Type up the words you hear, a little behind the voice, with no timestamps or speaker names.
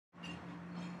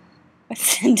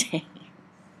What's the date?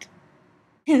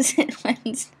 Is it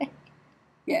Wednesday?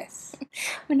 Yes.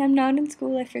 When I'm not in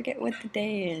school, I forget what the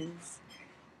day is.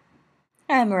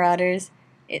 Hi, Marauders.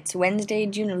 It's Wednesday,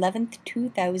 June 11th,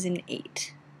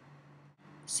 2008.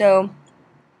 So,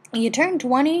 you turn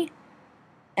 20,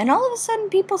 and all of a sudden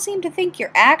people seem to think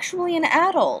you're actually an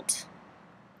adult.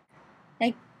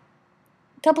 Like,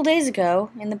 a couple days ago,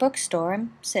 in the bookstore,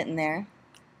 I'm sitting there,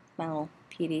 my little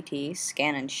PDT,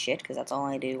 scanning shit, because that's all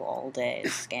I do all day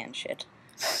is scan shit.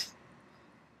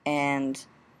 And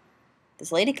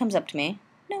this lady comes up to me,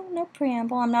 no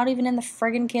preamble, I'm not even in the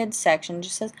friggin' kids section,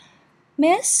 just says,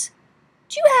 "Miss,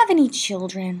 do you have any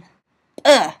children?"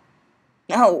 No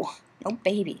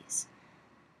babies.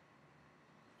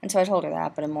 And so I told her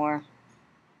that, but a more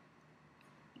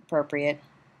appropriate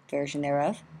version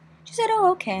thereof. She said, "Oh,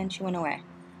 okay," and she went away.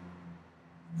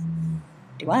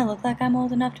 Do I look like I'm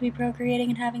old enough to be procreating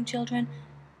and having children?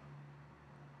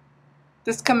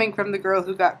 This coming from the girl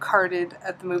who got carded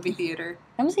at the movie theater.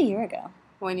 That was a year ago.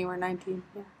 When you were 19,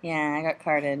 yeah. Yeah, I got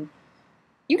carded.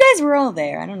 You guys were all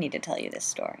there. I don't need to tell you this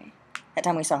story. That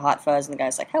time we saw Hot Fuzz and the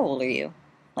guy's like, "How old are you?"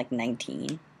 Like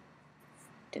 19.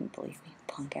 Didn't believe me,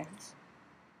 punk ass.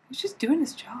 He's just doing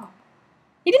his job.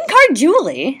 He didn't card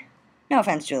Julie. No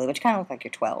offense, Julie, but you kind of look like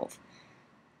you're 12.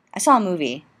 I saw a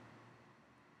movie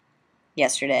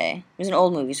yesterday. It was an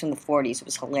old movie. It was from the 40s. It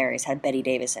was hilarious. It had Betty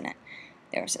Davis in it.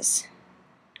 There was this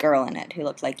girl in it who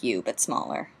looked like you, but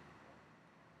smaller.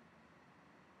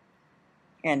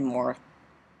 And more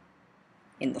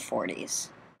in the 40s.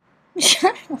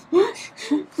 Shut up.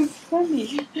 It's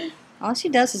funny. All she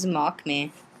does is mock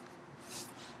me.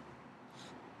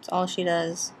 That's all she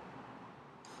does.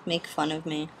 Make fun of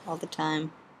me all the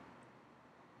time.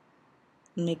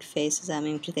 Make faces at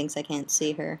me when she thinks I can't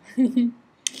see her.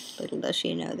 Little does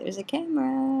she know there's a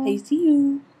camera. I see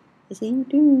you. I see you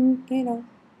too. You know.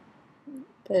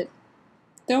 But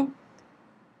Don't.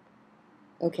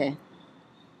 okay.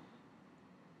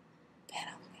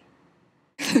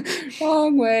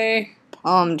 Wrong way.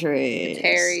 Palm trees. It's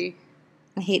hairy.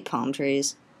 I hate palm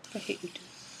trees. I hate you too.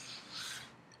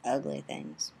 Ugly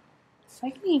things. It's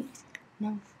like me.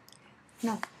 No.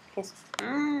 Kiss.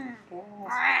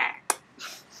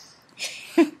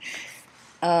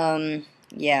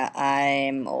 Yeah,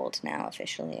 I'm old now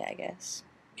officially, I guess.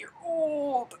 You're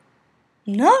old.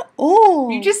 Not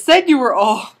old. You just said you were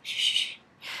old. Shh.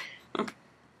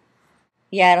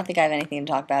 Yeah, I don't think I have anything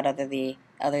to talk about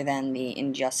other than the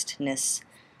injustness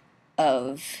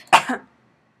of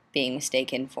being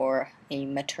mistaken for a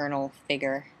maternal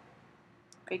figure.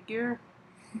 Figure.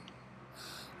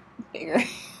 Figure.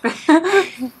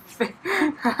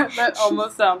 That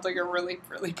almost sounds like a really,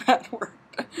 really bad word.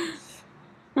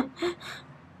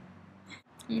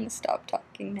 I'm gonna stop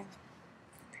talking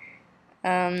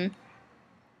now.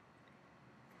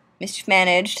 Mischief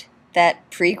Managed.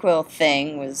 That prequel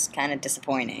thing was kind of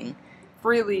disappointing.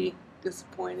 Really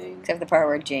disappointing. Except for the part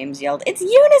where James yelled, "It's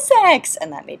unisex!"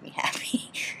 And that made me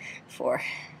happy. For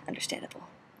understandable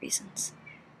reasons.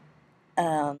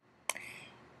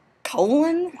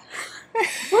 Colon?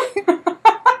 Let's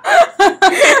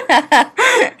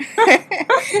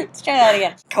try that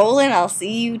again. Colon, I'll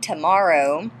see you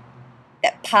tomorrow.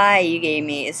 That pie you gave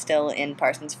me is still in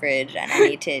Parsons' fridge, and I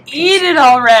need to Eat it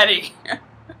already!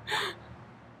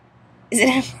 Is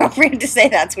it appropriate to say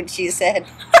that's what she said?